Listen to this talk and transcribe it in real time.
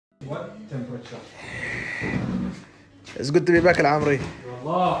what temperature. It's good to be back العمري.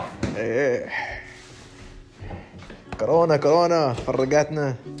 والله. ايه. كورونا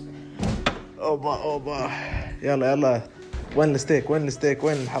فرقتنا. اوبا. يلا. وين الستيك؟ وين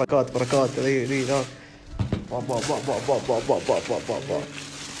الحركات بركات ذي با.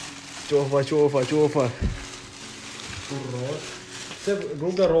 شوفه.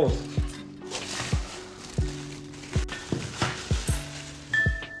 جوجل روست.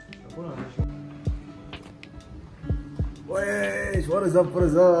 ويش what is up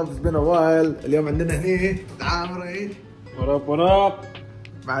it's been a while. اليوم عندنا هني عامري What up?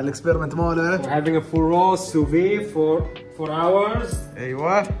 مع الاكسبيرمنت ماله. We're having a full roast sous vide for 4 hours.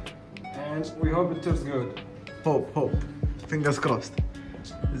 ايوه. And we hope it tastes good. hope fingers crossed.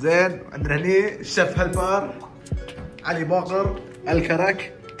 زين عندنا هني الشيف هلبر علي باقر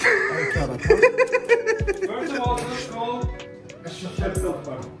الكرك. First of all, let's call Chef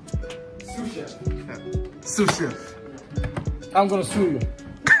Helper. Sous chef. I'm gonna sue you.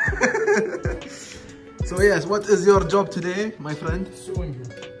 So yes, what is your job today, my friend? Suing you.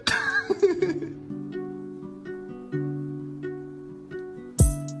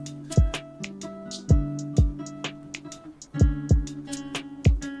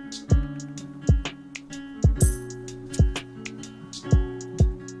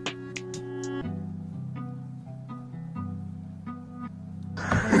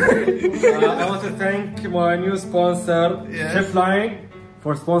 I want to thank my new sponsor, Yes. Chef Line,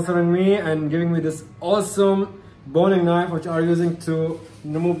 for sponsoring me and giving me this awesome boning knife, which I'm using to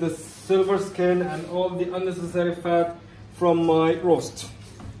remove the silver skin and all the unnecessary fat from my roast.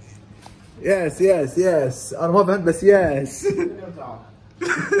 Yes. أنا ما فهمت بس yes.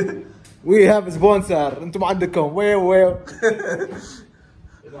 We have a sponsor. أنتم عندكم وين.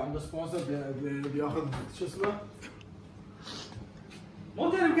 إذا عنده سبونسر بياخذ شو اسمه؟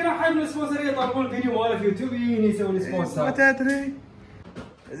 مو تعرف كده حاجه من السبونسر يطلبون الفيديو ماله في يوتيوب يجيني يسوي لي ما سبونسر. تدري.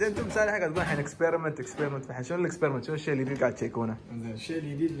 زين أنتم مسألة حاجة تقول الحين اكسبيرمنت فالحين شنو الاكسبيرمنت؟ شنو الشيء اللي قاعد تشيكونه؟ زين الشيء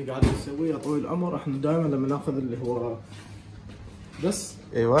الجديد اللي قاعد نسويه طويل العمر احنا دائما لما ناخذ اللي هو بس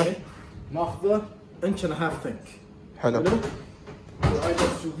ايوه ناخذه انش اند هاف ثينك. حلو.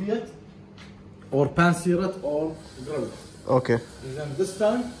 either سوفيت or pan seared or grilled. اوكي. زين this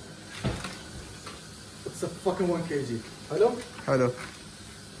time it's a fucking 1 kg. حلو.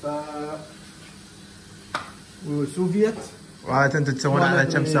 ف وسوفيت وعادة انتم تسوون على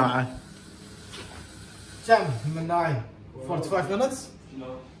كم ساعة؟ كم من ناعي 45 minutes.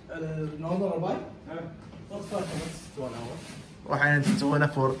 النورمال رباي 45 minutes to 1 hour. وحين انتم تسوونه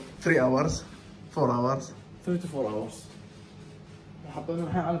for 3 hours 4 hours 3 to 4 hours. حطينا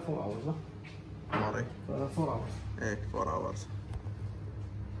الحين على 4 hours صح؟ ماري 4 hours. ايه 4 hours.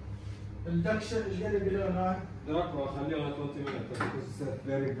 الدكشة ايش قاعد يقول لنا؟ لا خليه على 20 minutes because it's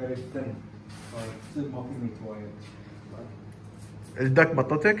very thin. Still ما في meat وايد. الدك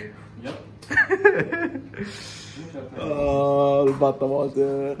بطتك؟ يب. البطة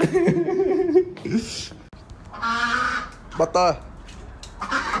مالتك. بطة.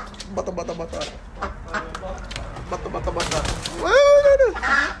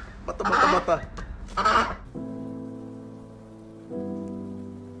 بطة.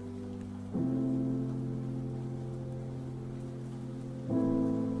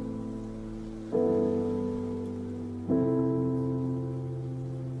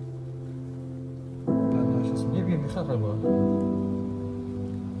 يبي يخربها.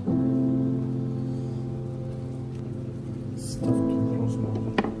 Stuffed with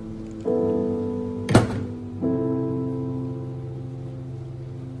rosemary.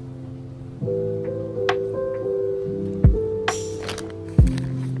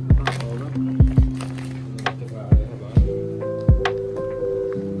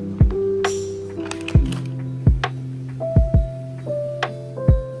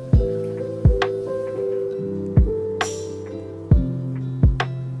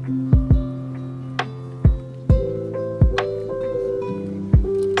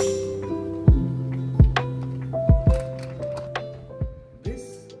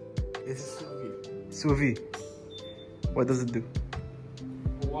 Sous vide. What does it do?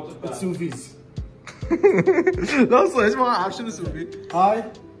 It's sous vide. لا صح ايش ما اعرف شنو sous vide. هاي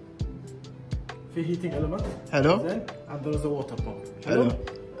في heating element. حلو. Then and there is a water pump. حلو.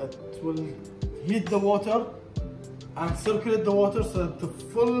 It will heat the water and circulate the water so that the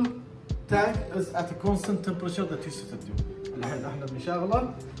full tank is at a constant temperature that you set it to. الحين احنا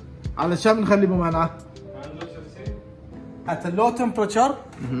بنشغله علشان نخليه بمعنى at a low temperature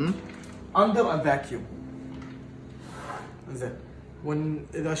under a vacuum. زين. when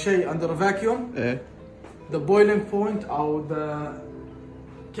إذا شيء under a vacuum ايه. the boiling point or the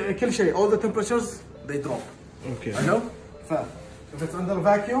كل شيء all the temperatures they drop. اوكي حلو؟ ف if it's under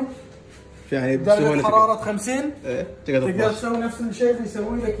vacuum يعني درجة حرارة 50 ايه تقدر تسوي نفس الشيء اللي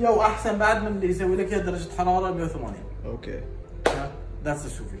يسوي لك اياه واحسن بعد من اللي يسوي لك اياه درجة حرارة 180. اوكي that's the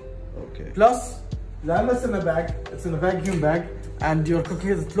sous vide. اوكي plus لأن it's in a bag, it's in a vacuum bag and you're cooking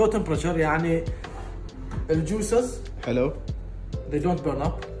it at low temperature يعني الجوسز حلو they don't burn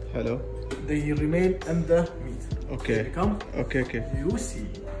up. حلو they remain in the meat. اوكي they become اوكي juicy.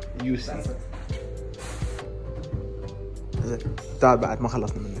 يوسي. That's it. زين تعال بعد ما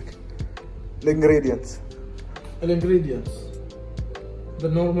خلصنا منك. الانجريدينتس the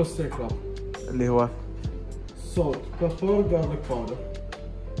normal steak wrap. اللي هو salt, pepper, garlic powder,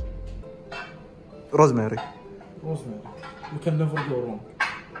 روزماري. rosemary. You can never go wrong.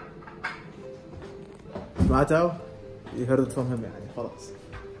 سمعتوا؟ You heard it from him يعني خلاص.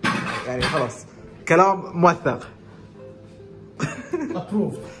 يعني خلاص كلام موثق.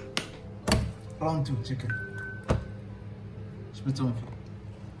 approved. round 2 chicken. ايش بتسوي فيه؟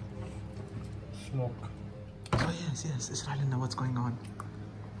 smoke. Oh yes اشرح لنا what's going on.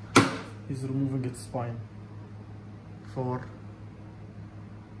 He's removing its spine. for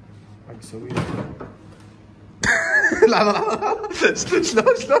حق يسوي لا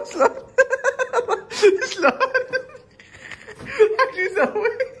شلون حق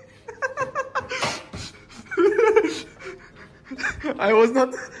يسوي. I was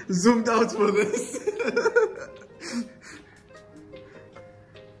not zoomed out for this.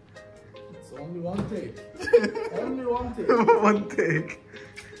 It's only one take. Only one take. One take.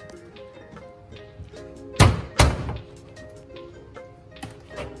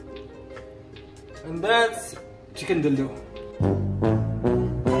 And that's chicken dildo.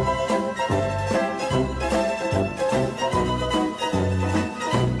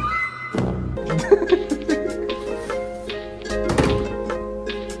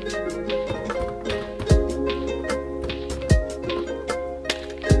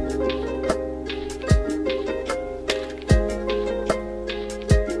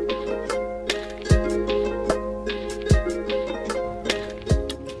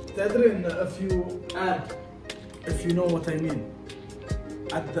 تدري ان if you know what I mean,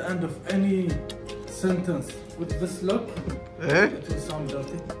 at the end of any sentence with this look, it will sound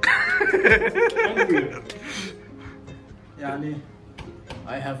dirty. يعني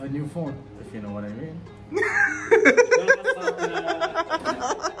I have a new phone, if you know what I mean.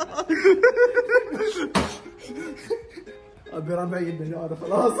 ابي ربع يدني هذا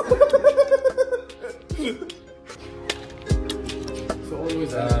خلاص. So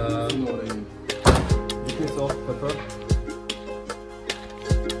always ask if you know what I mean. Salt, pepper.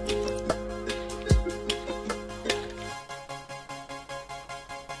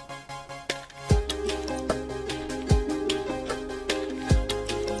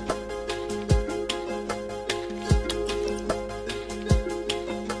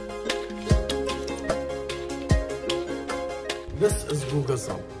 This is Google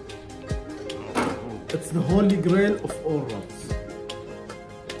Sub. It's the holy grail of all rubs.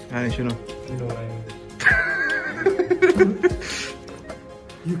 يعني شنو؟ You know what I mean.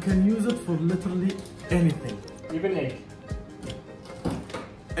 You can use it for literally anything. Even egg.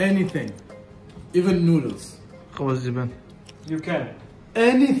 Anything. Even noodles. خبز جبن. You can.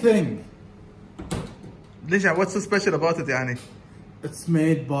 Anything. ليش يعني what's so special about it يعني؟ It's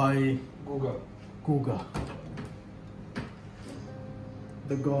made by Google. Guga,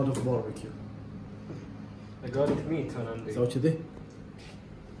 the god of barbecue. The god of meat, Anandi. So كذي.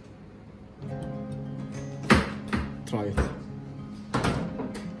 Try it.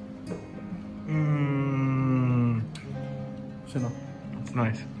 شنو؟ It's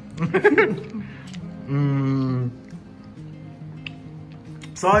nice.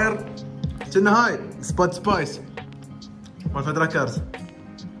 صاير كنا هاي سبوت سبايس مال فدراكرز.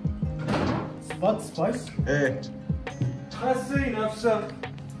 Spot spice. ايه حسي نفسك.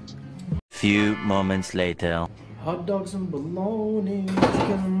 Few moments later. Hot dogs and bologna,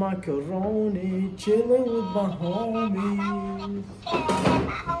 chicken and macaroni, chilling with my homies.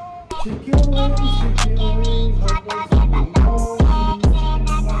 Chicken wings, hot dogs and bologna,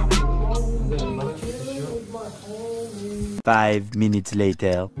 chilling with my homies. 5 minutes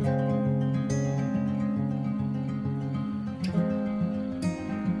later.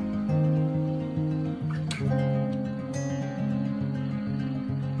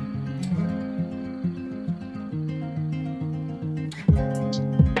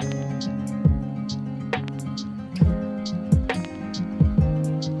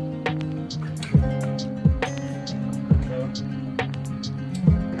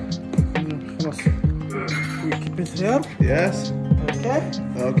 We keep it here, Yes. okay?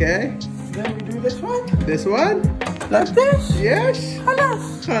 Okay. Then we do this one. This one? Like this. Yes. خلاص.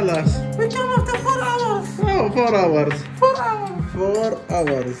 خلاص. We come after 4 hours. Oh, 4 hours. 4 hours. 4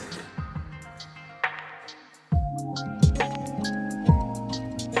 hours.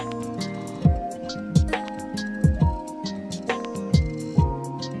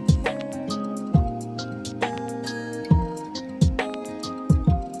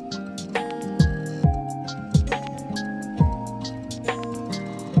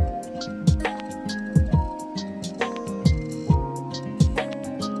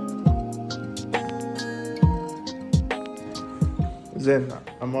 Zen,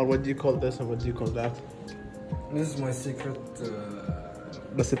 Amar, what do you call this and what do you call that? This is my secret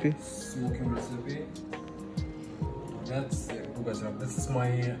Recipe? smoking recipe. That's this is my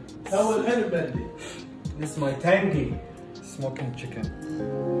أول حلو بلدي. this is my tangy smoking chicken.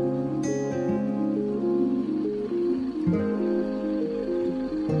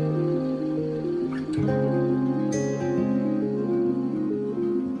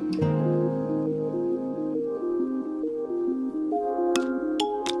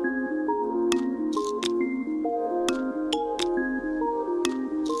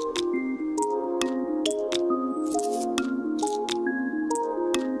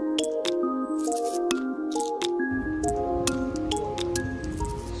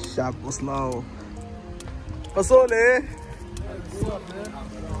 الشعب وصلوا. فصولي.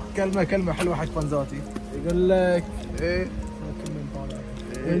 كلمة حلوة حق فانزاتي. يقول لك ايه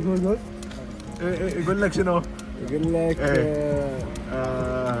يقول يقول لك شنو؟ يقول لك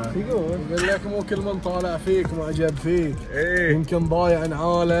يقول لك مو كل من طالع فيك معجب فيك. ايه يمكن ضايع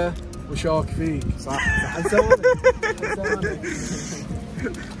نعاله وشاك فيك. صح. حسونك.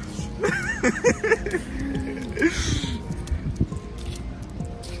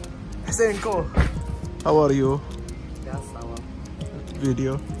 حسين كو. How are you?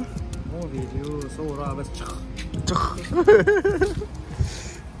 فيديو. مو فيديو صورة بس تخ.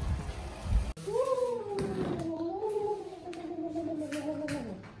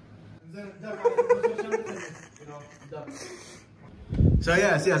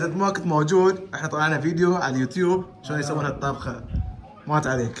 ياس انت ما كنت موجود، احنا طلعنا فيديو على اليوتيوب شلون يسوون هالطبخه. مات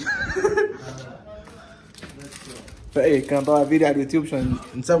عليك. فايه كان طالع فيديو على اليوتيوب شلون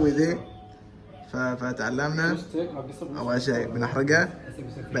نسوي ذي، فتعلمنا. اول شيء بنحرقه،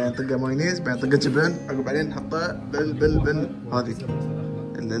 بعدين نطقه مايونيز، بعدين نطقه جبن، عقب بعدين نحطه بال هذه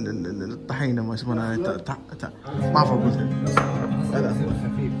الطحينه ما يسمونها ما اعرف اقولها. هذا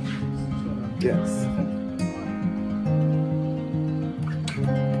خفيف. يس.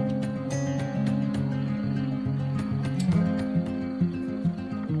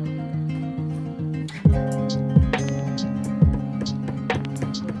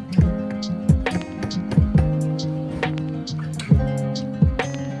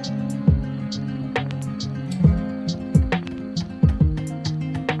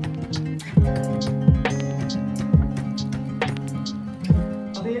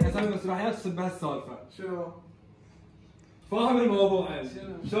 اسوي مسرحيات تصب بهالسالفه. شنو؟ فاهم الموضوع انت؟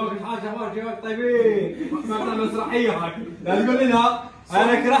 شلون الحاج اخبارك كيفك طيبين؟ سمعت المسرحيه هاي، لا تقول لي لا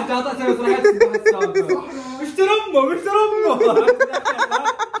انا كرهت اسوي مسرحيات تصب بهالسالفه. اشتر امه اشتر امه.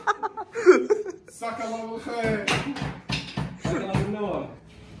 جزاك الله بالخير. هذا النور.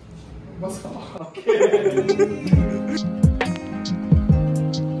 بس خلاص.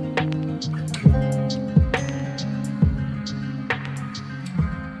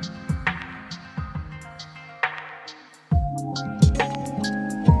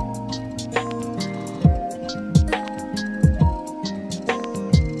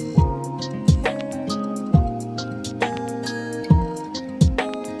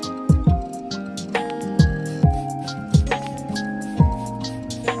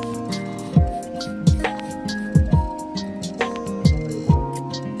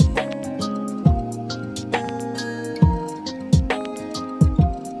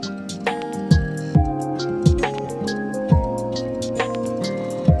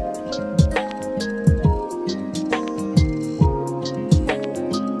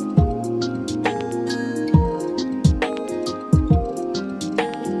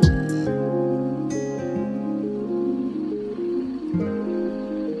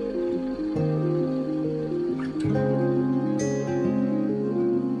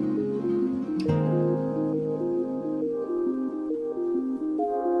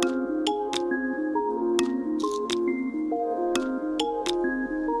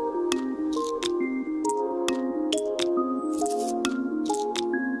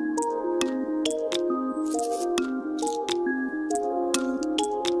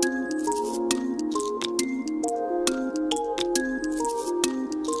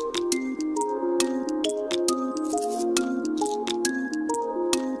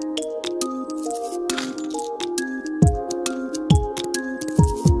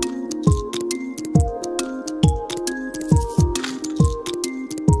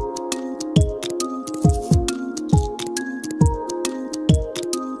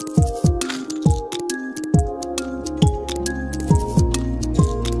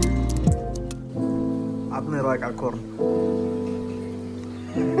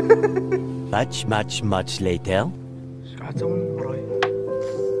 Much later. ايش قاعد تسوي من وراي؟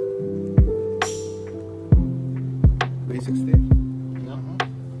 V16.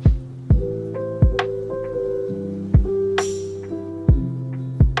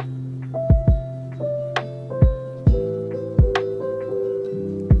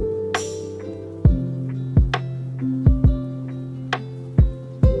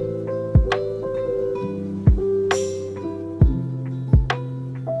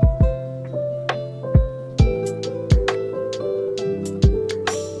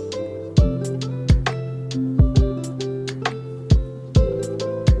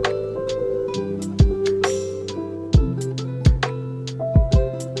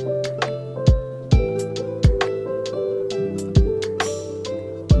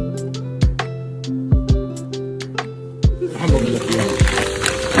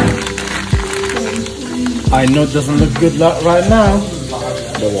 I know it doesn't look good right now,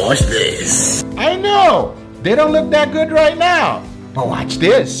 but watch this. I know they don't look that good right now, but watch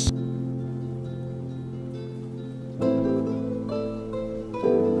this.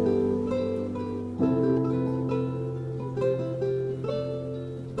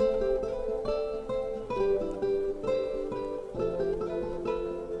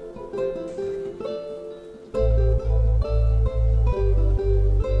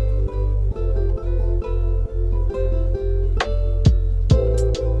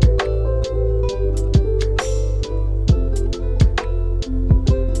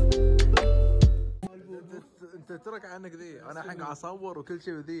 انت ترك عنك ذي، انا الحين قاعد اصور وكل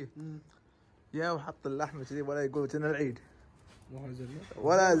شيء ذي. يا وحط اللحمه كذي ولا يقول كنا العيد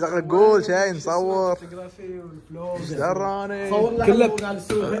ولا زغل قول شيء نصور. ايش دراني؟ صور لحم وهو قاعد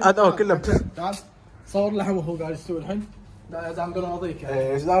يستوي الحين. هذا كله تعال صور لحم وهو قاعد يستوي الحين. لا يا زلمه قناضيك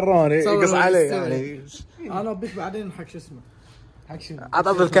ايش دراني؟ يقص علي يعني. انا بيك بعدين حق شو اسمه حق شنو؟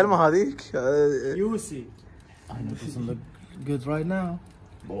 عطى الكلمه هذيك يوسي. I know it doesn't look good right now,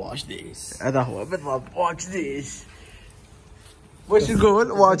 but watch this. هذا هو بالضبط. واتش ذيس. وش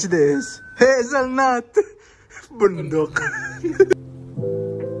يقول؟ واتش ذيس. هيزل نات بندق.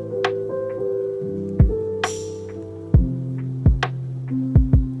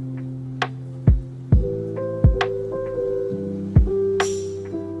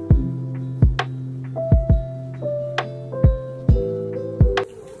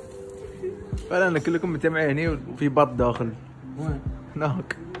 فعلا كلكم مجتمعين هني وفي بط داخل. وين؟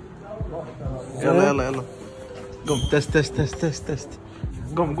 هناك. يلا يلا يلا قوم تست.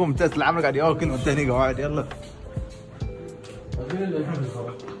 قوم تست. العمل قاعد ياكل وانت هني قاعد. يلا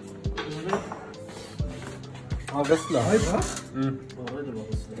غسله.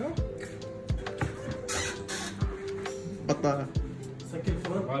 بطة. سكر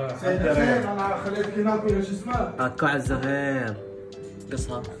فرق. انا خليتك هناك ولا شو اسمه؟ اكو عزة غير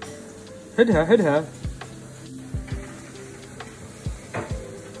قصها. هدها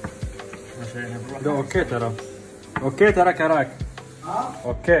ده اوكي ترى. اوكي ترى كراك.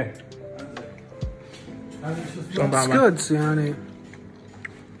 اوكي. شلون It's طعمه؟ good يعني.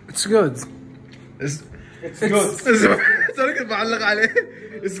 It's good. It's good. ترى كنت بعلق عليه.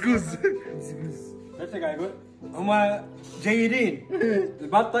 اسكوز. ايش قاعد يقول؟ هم جيدين.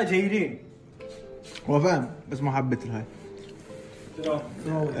 البطه جيدين. هو فاهم بس ما حبيت هاي.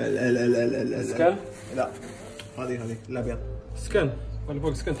 ال سكن؟ لا هذه الابيض. سكن. اللي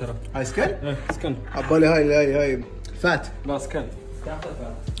فوق سكن ترى. هاي سكن؟ ايه سكن. عبالي هاي فات. لا سكن.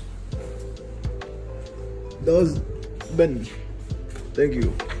 دوز بن. ثانك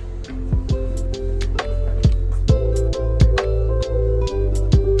يو.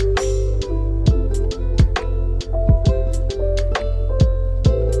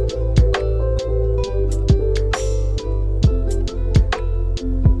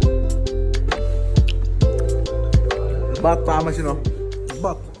 بط طعمه شنو؟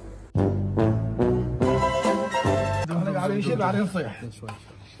 بط. احنا قاعدين نشيل بعدين نصيح شوي.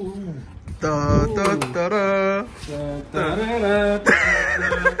 تا تا ترى.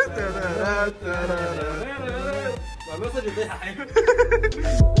 ما صدق يضيع الحين.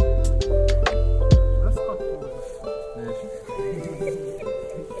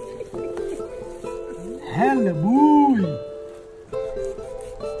 هلا بوي.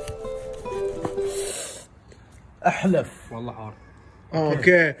 احلف. والله حار.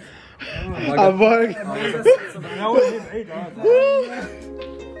 اوكي. عبالك. انا اول شيء بعيد هذا.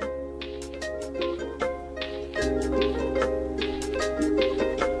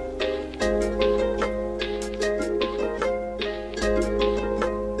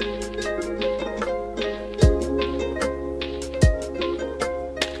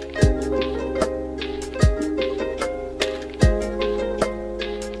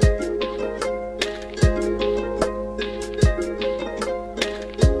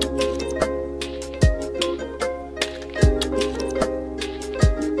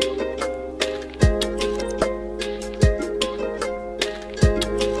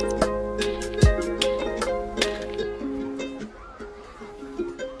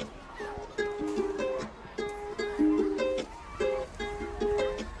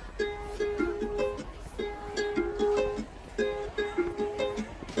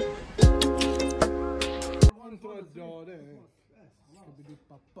 شبدي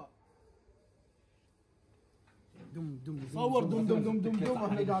بابا دم صور دم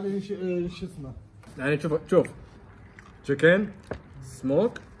واحنا قاعدين شو اسمه يعني شوف تشيكن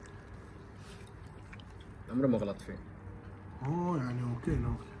سموك عمري ما غلطت فيه. يعني اوكي